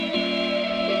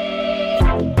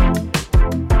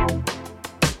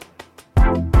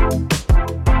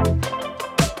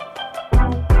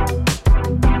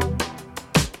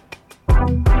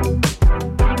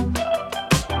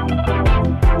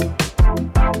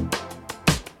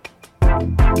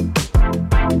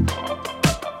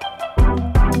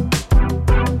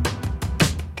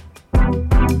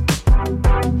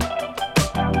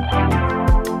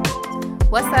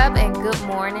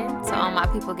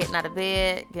getting out of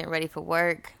bed, getting ready for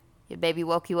work. Your baby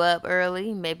woke you up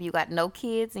early. Maybe you got no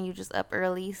kids and you just up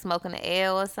early smoking an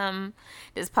L or something.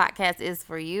 This podcast is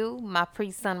for you, my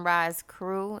pre-sunrise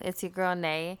crew. It's your girl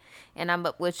Nay, and I'm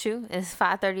up with you. It's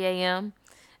 5:30 a.m.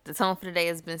 The tone for the day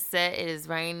has been set. It is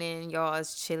raining. Y'all,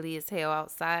 it's chilly as hell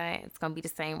outside. It's going to be the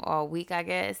same all week, I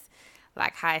guess.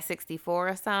 Like high 64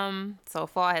 or something. So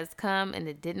fall has come and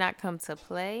it did not come to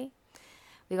play.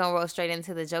 We're going to roll straight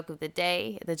into the joke of the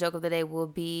day. The joke of the day will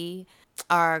be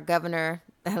our governor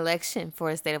election for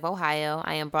the state of Ohio.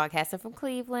 I am broadcasting from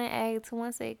Cleveland,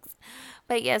 Ep.1 Hopped.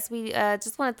 But yes, we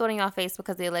just want to throw it in y'all face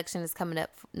because the election is coming up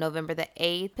November the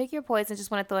 8th. Pick your poison.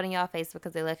 Just want to throw it in y'all face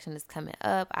because the election is coming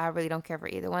up. I really don't care for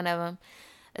either one of them.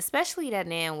 Especially that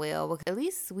Nan will. At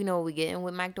least we know what we're getting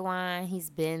with Mike DeWine. He's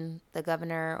been the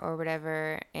governor or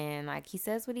whatever. And like he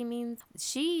says what he means.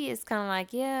 She is kind of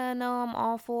like, yeah, no, I'm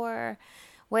all for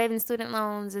waiving student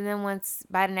loans. And then once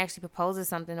Biden actually proposes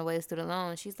something to waive student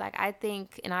loans, she's like, I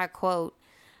think, and I quote,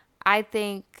 I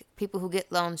think people who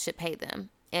get loans should pay them.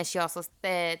 And she also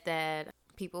said that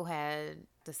people had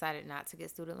decided not to get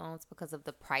student loans because of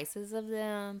the prices of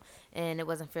them. And it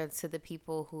wasn't fair to the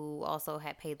people who also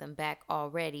had paid them back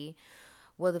already.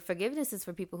 Well, the forgiveness is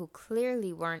for people who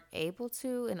clearly weren't able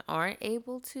to and aren't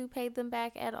able to pay them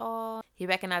back at all. He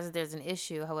recognizes there's an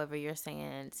issue. However, you're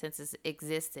saying since it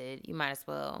existed, you might as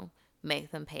well make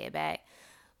them pay it back.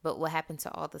 But what happened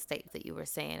to all the states that you were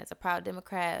saying as a proud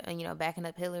Democrat and, backing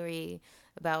up Hillary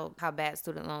about how bad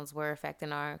student loans were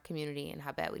affecting our community and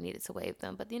how bad we needed to waive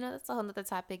them. But, that's a whole nother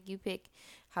topic. You pick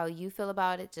how you feel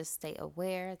about it. Just stay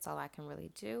aware. It's all I can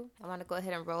really do. I want to go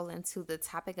ahead and roll into the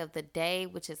topic of the day,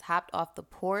 which is hopped off the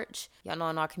porch. Y'all know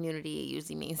in our community, it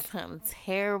usually means something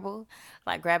terrible,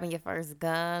 like grabbing your first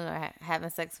gun or having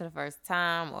sex for the first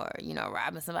time or,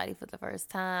 robbing somebody for the first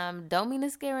time. Don't mean to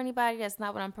scare anybody. That's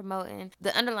not what I'm promoting.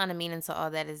 The underlying meaning to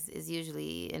all that is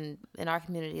usually in our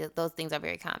community, those things are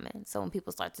very common. So when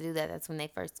people start to do that, that's when they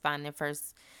first find their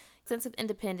first sense of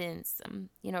independence,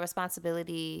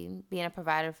 responsibility, being a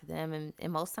provider for them,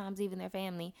 and most times even their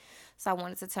family. So I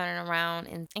wanted to turn it around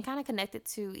and kind of connect it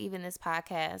to even this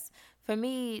podcast. For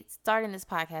me, starting this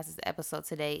podcast, this episode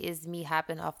today, is me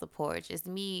hopping off the porch. It's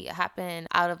me hopping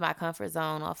out of my comfort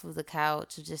zone, off of the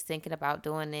couch, just thinking about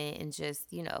doing it and just,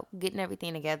 getting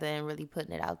everything together and really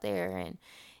putting it out there. And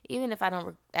even if I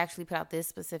don't actually put out this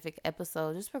specific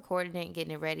episode, just recording it,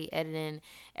 getting it ready, editing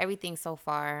everything so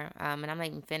far, and I'm not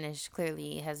even finished,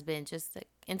 clearly it has been just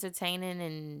entertaining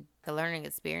and a learning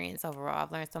experience overall.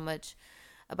 I've learned so much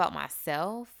about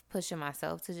myself, pushing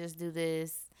myself to just do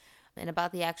this, and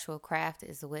about the actual craft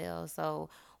as well. So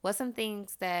what's some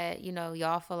things that,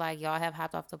 y'all feel like y'all have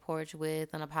hopped off the porch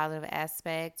with on a positive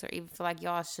aspect, or even feel like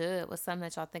y'all should? What's something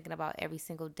that y'all thinking about every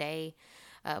single day,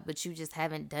 but you just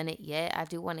haven't done it yet? I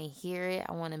do want to hear it.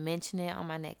 I want to mention it on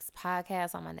my next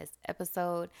podcast, on my next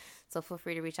episode. So feel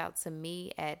free to reach out to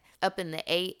me at Up in the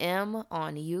AM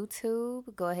on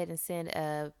YouTube. Go ahead and send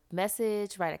a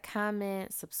message, write a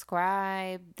comment,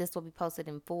 subscribe. This will be posted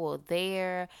in full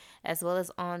there, as well as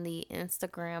on the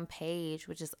Instagram page,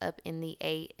 which is Up in the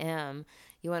AM.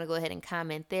 You want to go ahead and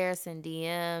comment there, send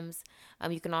DMs.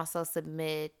 You can also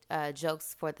submit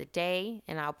jokes for the day,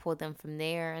 and I'll pull them from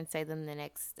there and say them in the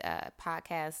next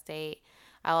podcast date.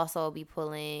 I'll also be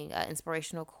pulling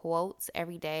inspirational quotes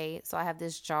every day. So I have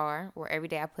this jar where every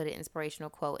day I put an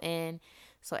inspirational quote in.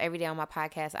 So every day on my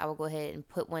podcast, I will go ahead and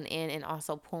put one in and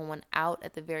also pull one out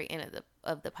at the very end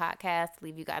of the podcast,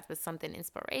 leave you guys with something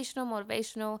inspirational,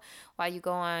 motivational while you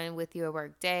go on with your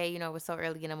work day. We're so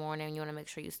early in the morning and you want to make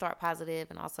sure you start positive,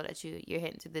 and also that you're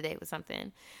hitting through the day with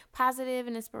something positive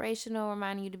and inspirational,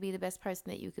 reminding you to be the best person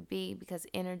that you could be, because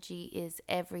energy is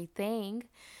everything.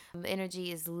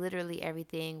 Energy is literally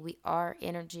everything. We are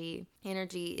energy.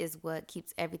 Energy is what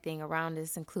keeps everything around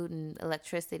us, including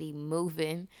electricity,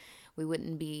 moving. We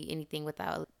wouldn't be anything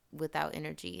without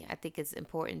energy. I think it's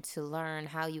important to learn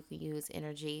how you can use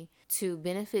energy to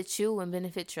benefit you and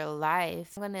benefit your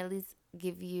life. I'm going to at least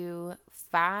give you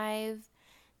 5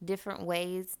 different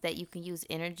ways that you can use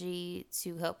energy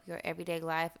to help your everyday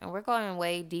life. And we're going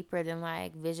way deeper than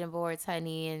like vision boards,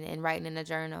 honey, and writing in a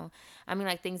journal. I mean,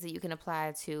 like things that you can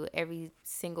apply to every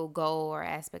single goal or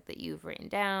aspect that you've written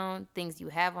down, things you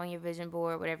have on your vision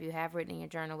board, whatever you have written in your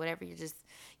journal, whatever you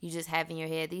just have in your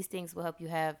head. These things will help you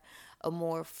have a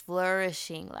more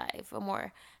flourishing life, a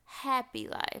more happy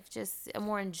life, just a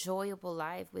more enjoyable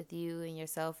life with you and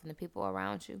yourself and the people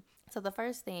around you. So the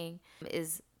first thing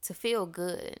is to feel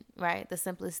good, right? The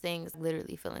simplest thing is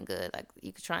literally feeling good. Like,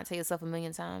 you could try and tell yourself a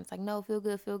million times, like, no, feel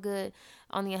good, feel good.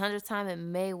 On the 100th time, it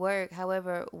may work.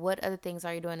 However, what other things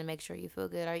are you doing to make sure you feel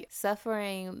good? Are you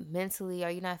suffering mentally?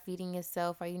 Are you not feeding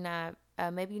yourself? Are you not,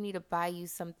 maybe you need to buy you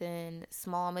something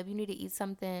small. Maybe you need to eat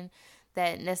something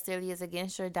that necessarily is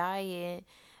against your diet.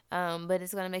 But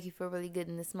it's going to make you feel really good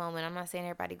in this moment. I'm not saying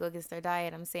everybody go against their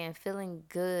diet. I'm saying feeling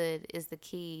good is the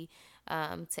key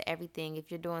to everything.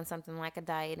 If you're doing something like a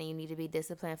diet and you need to be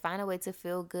disciplined, find a way to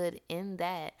feel good in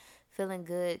that. Feeling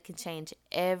good can change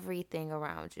everything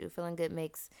around you. Feeling good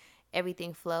makes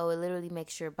everything flow. It literally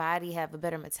makes your body have a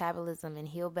better metabolism and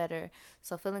heal better.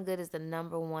 So feeling good is the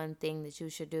number one thing that you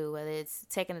should do, whether it's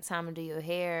taking the time to do your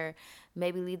hair,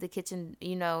 maybe leave the kitchen,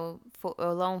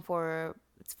 alone for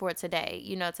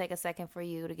today. Take a second for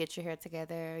you to get your hair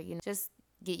together, just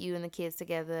get you and the kids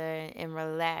together and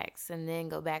relax and then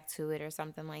go back to it or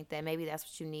something like that. Maybe that's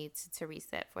what you need to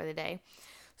reset for the day.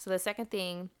 So the second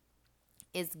thing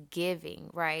is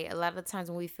giving, right? A lot of the times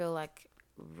when we feel like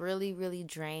really, really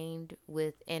drained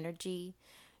with energy,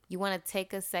 you want to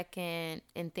take a second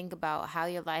and think about how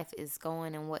your life is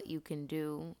going and what you can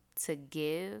do to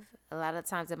give. A lot of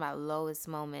times in my lowest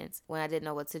moments when I didn't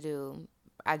know what to do,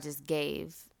 I just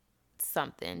gave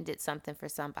something, did something for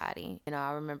somebody.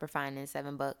 I remember finding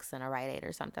 $7 in a Rite Aid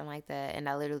or something like that, and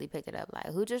I literally picked it up like,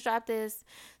 who just dropped this?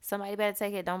 Somebody better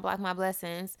take it. Don't block my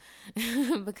blessings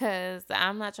because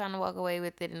I'm not trying to walk away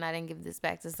with it and I didn't give this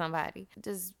back to somebody.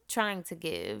 Just trying to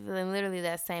give. And literally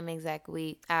that same exact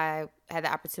week, I had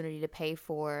the opportunity to pay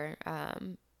for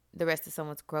the rest of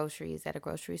someone's groceries at a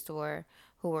grocery store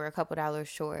who were a couple dollars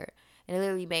short. And it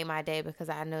literally made my day because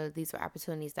I know these were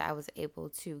opportunities that I was able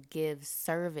to give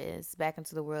service back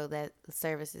into the world that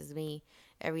services me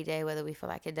every day, whether we feel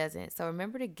like it doesn't. So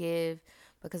remember to give,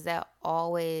 because that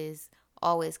always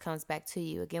comes back to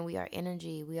you. Again, we are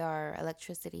energy. We are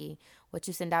electricity. What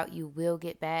you send out, you will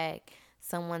get back.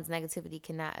 Someone's negativity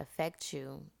cannot affect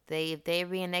you. If they're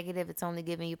being negative, it's only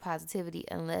giving you positivity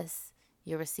unless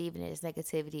you're receiving it as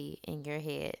negativity in your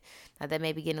head. Now, that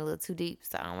may be getting a little too deep,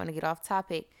 so I don't want to get off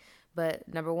topic. But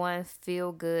number one,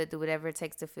 feel good. Do whatever it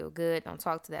takes to feel good. Don't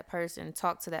talk to that person.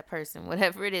 Talk to that person.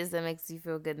 Whatever it is that makes you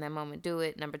feel good in that moment, do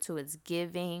it. Number two is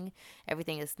giving.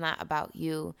 Everything is not about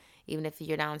you. Even if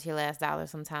you're down to your last dollar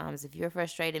sometimes. If you're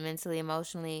frustrated mentally,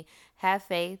 emotionally, have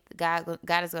faith. God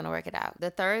is going to work it out.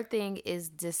 The third thing is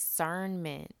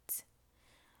discernment.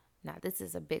 Now, this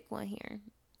is a big one here.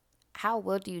 How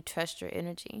well do you trust your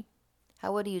energy?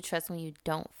 How well do you trust when you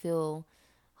don't feel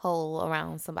whole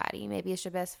around somebody? Maybe it's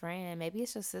your best friend. Maybe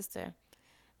it's your sister.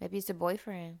 Maybe it's your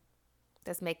boyfriend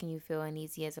that's making you feel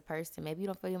uneasy as a person. Maybe you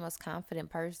don't feel your most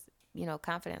confident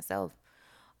confident self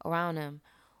around them.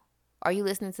 Are you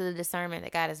listening to the discernment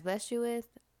that God has blessed you with?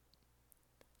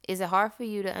 Is it hard for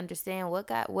you to understand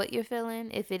what you're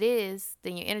feeling? If it is,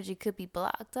 then your energy could be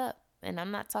blocked up. And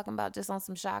I'm not talking about just on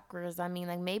some chakras. I mean,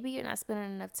 like, maybe you're not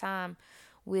spending enough time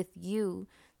with you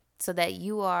so that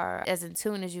you are as in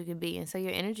tune as you can be. And so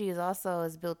your energy is also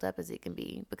as built up as it can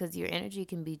be, because your energy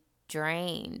can be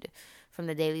drained from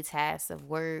the daily tasks of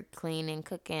work, cleaning,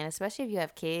 cooking, especially if you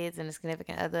have kids and a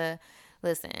significant other.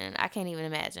 Listen, I can't even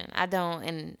imagine. I don't,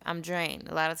 and I'm drained.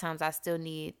 A lot of times I still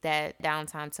need that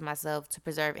downtime to myself to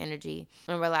preserve energy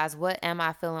and realize, what am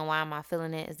I feeling? Why am I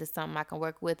feeling it? Is this something I can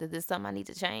work with? Is this something I need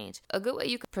to change? A good way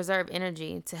you can preserve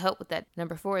energy to help with that.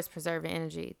 Number 4 is preserving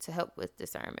energy to help with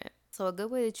discernment. So a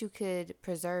good way that you could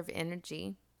preserve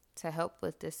energy to help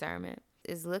with discernment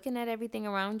is looking at everything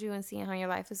around you and seeing how your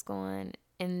life is going,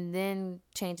 and then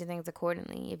changing things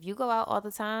accordingly. If you go out all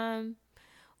the time,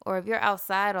 or if you're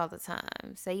outside all the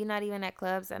time, say you're not even at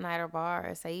clubs at night or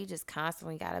bars, say you just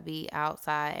constantly got to be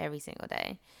outside every single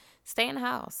day, stay in the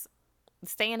house.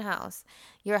 Stay in the house.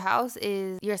 Your house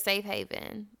is your safe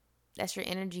haven. That's your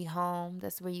energy home.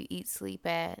 That's where you eat, sleep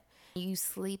at. You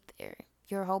sleep there.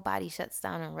 Your whole body shuts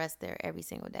down and rests there every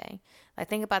single day. Like,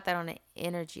 think about that on an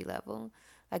energy level.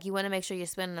 Like, you want to make sure you're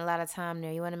spending a lot of time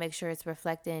there. You want to make sure it's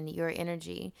reflecting your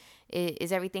energy.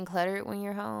 Is everything cluttered when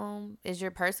you're home? Is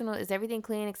everything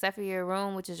clean except for your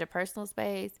room, which is your personal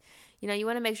space? You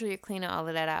want to make sure you're cleaning all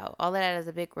of that out. All of that is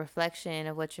a big reflection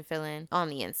of what you're feeling on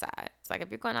the inside. It's like, if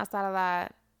you're going outside a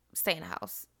lot, stay in the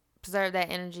house. Preserve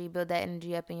that energy, build that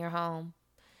energy up in your home.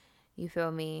 You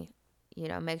feel me?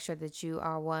 Make sure that you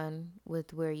are one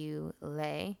with where you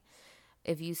lay.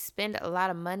 If you spend a lot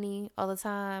of money all the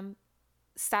time,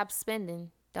 stop spending.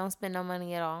 Don't spend no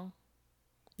money at all.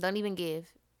 Don't even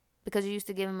give, because you're used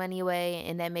to giving money away,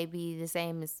 and that may be the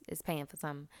same as paying for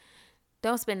something.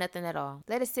 Don't spend nothing at all.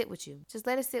 Let it sit with you. Just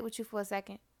let it sit with you for a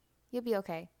second. You'll be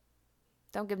okay.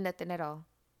 Don't give nothing at all.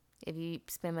 if you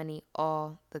spend money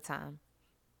all the time.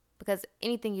 Because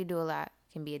anything you do a lot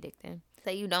can be addicting.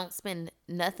 Say you don't spend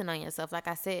nothing on yourself. Like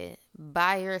I said,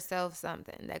 buy yourself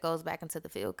something that goes back into the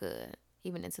feel good,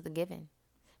 even into the giving,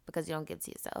 because you don't give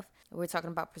to yourself. We're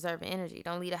talking about preserving energy.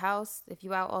 Don't leave the house. If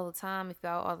you're out all the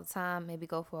time, maybe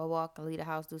go for a walk and leave the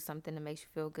house, do something that makes you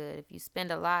feel good. If you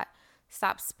spend a lot,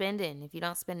 stop spending. If you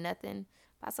don't spend nothing,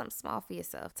 buy something small for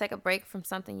yourself. Take a break from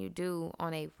something you do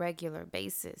on a regular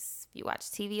basis. If you watch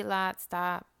TV a lot,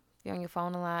 stop. If you're on your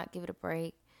phone a lot, give it a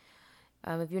break.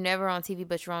 If you're never on TV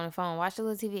but you're on the phone, watch a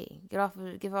little TV. Get off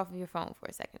of your phone for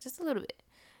a second, just a little bit.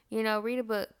 Read a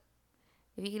book.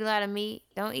 If you eat a lot of meat,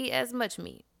 don't eat as much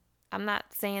meat. I'm not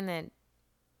saying that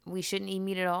we shouldn't eat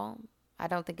meat at all. I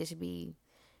don't think it should be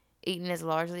eaten as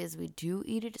largely as we do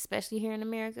eat it, especially here in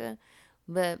America.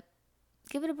 But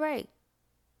give it a break.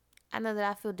 I know that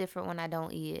I feel different when I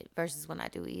don't eat it versus when I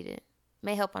do eat it.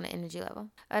 May help on the energy level.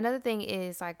 Another thing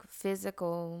is like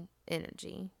physical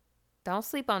energy. Don't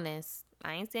sleep on this.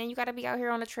 I ain't saying you got to be out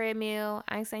here on a treadmill.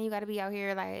 I ain't saying you got to be out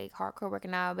here like hardcore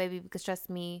working out, baby, because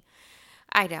trust me,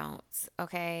 I don't.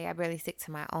 Okay? I barely stick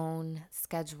to my own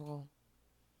schedule.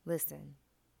 Listen,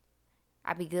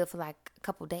 I be good for like a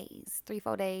couple days,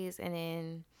 3-4 days, and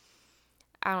then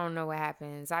I don't know what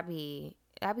happens. I be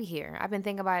here. I've been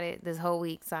thinking about it this whole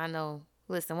week, so I know.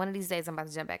 Listen, one of these days I'm about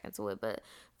to jump back into it, but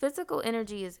physical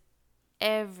energy is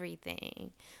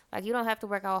everything. Like, you don't have to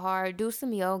work out hard. Do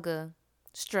some yoga.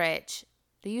 Stretch.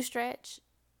 Do you stretch?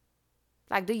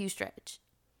 Like, do you stretch?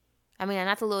 I mean,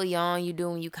 not the little yawn you do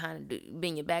when you kind of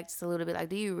bend your back just a little bit. Like,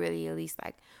 do you really at least,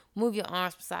 like, move your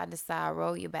arms from side to side,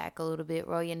 roll your back a little bit,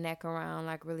 roll your neck around,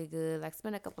 like, really good. Like,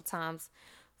 spend a couple times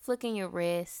flicking your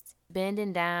wrist,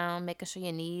 bending down, making sure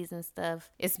your knees and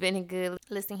stuff is bending good.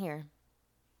 Listen here.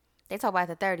 They talk about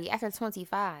the 30 after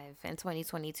 25 in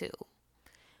 2022.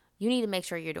 You need to make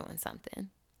sure you're doing something.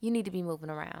 You need to be moving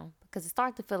around because it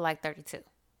starts to feel like 32.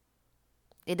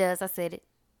 It does. I said it.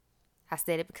 I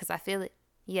said it because I feel it.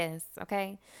 Yes.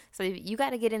 Okay. So you got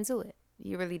to get into it.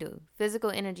 You really do. Physical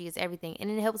energy is everything. And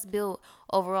it helps build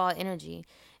overall energy.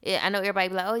 I know everybody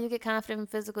be like, oh, you get confident from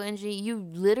physical energy. You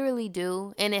literally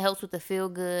do. And it helps with the feel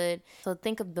good. So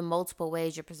think of the multiple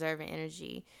ways you're preserving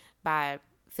energy by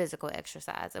physical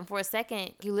exercise. And for a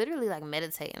second, you literally like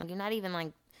meditate. Like, you're not even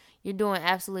like, you're doing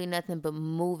absolutely nothing but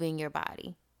moving your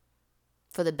body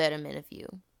for the betterment of you.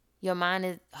 Your mind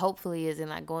is hopefully isn't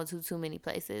like going to too many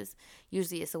places.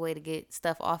 Usually it's a way to get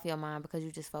stuff off your mind because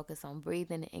you just focus on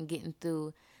breathing and getting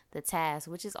through the task,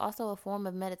 which is also a form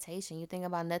of meditation. You think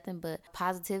about nothing but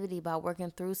positivity, about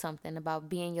working through something, about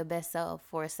being your best self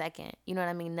for a second. You know what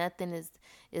I mean? Nothing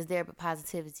is there but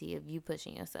positivity of you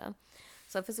pushing yourself.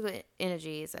 So physical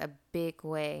energy is a big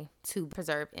way to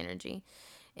preserve energy.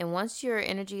 And once your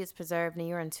energy is preserved and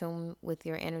you're in tune with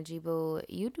your energy, boo,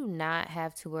 you do not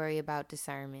have to worry about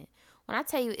discernment. When I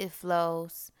tell you it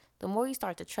flows, the more you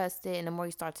start to trust it and the more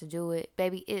you start to do it,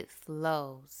 baby, it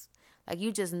flows. Like,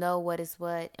 you just know what is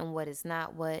what and what is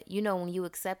not what. You know when you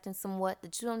accepting some what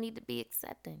that you don't need to be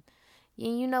accepting.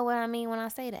 You know what I mean when I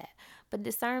say that. But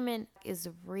discernment is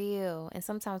real. And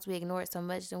sometimes we ignore it so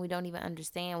much that we don't even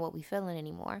understand what we're feeling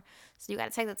anymore. So you got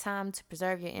to take the time to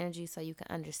preserve your energy so you can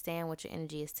understand what your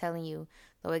energy is telling you,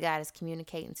 the way God is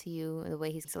communicating to you, the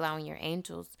way He's allowing your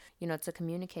angels, to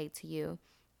communicate to you.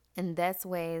 And that's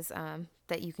ways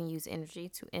that you can use energy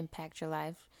to impact your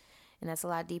life. And that's a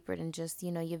lot deeper than just,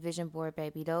 your vision board,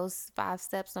 baby. Those 5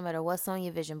 steps, no matter what's on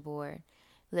your vision board,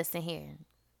 listen here,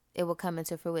 it will come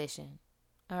into fruition.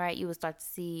 All right, you will start to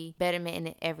see betterment in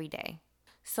it every day.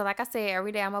 So like I said,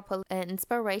 every day I'm going to put an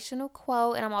inspirational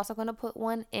quote, and I'm also going to put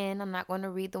one in. I'm not going to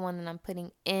read the one that I'm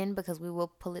putting in because we will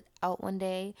pull it out one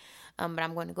day. But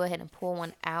I'm going to go ahead and pull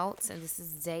one out. And this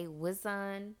is Day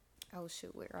Wizon. Oh,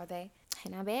 shoot, where are they?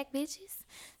 And I'm back, bitches.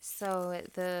 So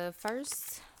the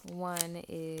first one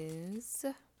is,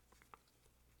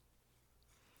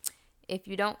 if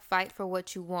you don't fight for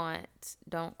what you want,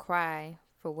 don't cry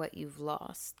for what you've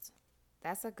lost.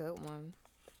 That's a good one.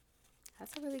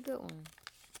 That's a really good one.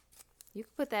 You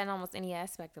can put that in almost any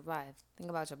aspect of life. Think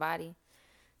about your body.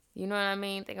 You know what I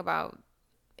mean? Think about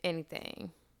anything.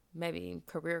 Maybe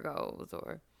career goals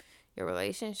or your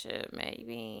relationship,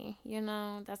 maybe.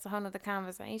 That's a whole nother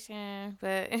conversation.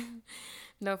 But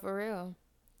no, for real.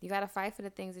 You got to fight for the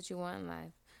things that you want in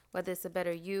life. Whether it's a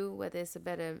better you, whether it's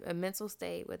a mental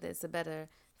state, whether it's a better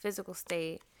physical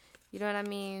state. You know what I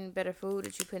mean? Better food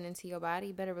that you put into your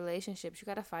body, better relationships. You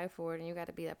got to fight for it, and you got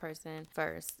to be that person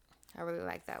first. I really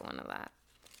like that one a lot.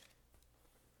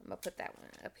 I'm going to put that one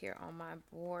up here on my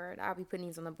board. I'll be putting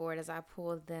these on the board as I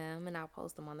pull them, and I'll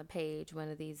post them on the page one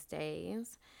of these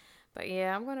days. But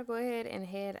yeah, I'm gonna go ahead and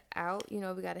head out. You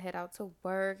know, we gotta head out to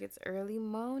work. It's early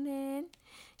morning.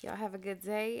 Y'all have a good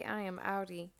day. I am outie.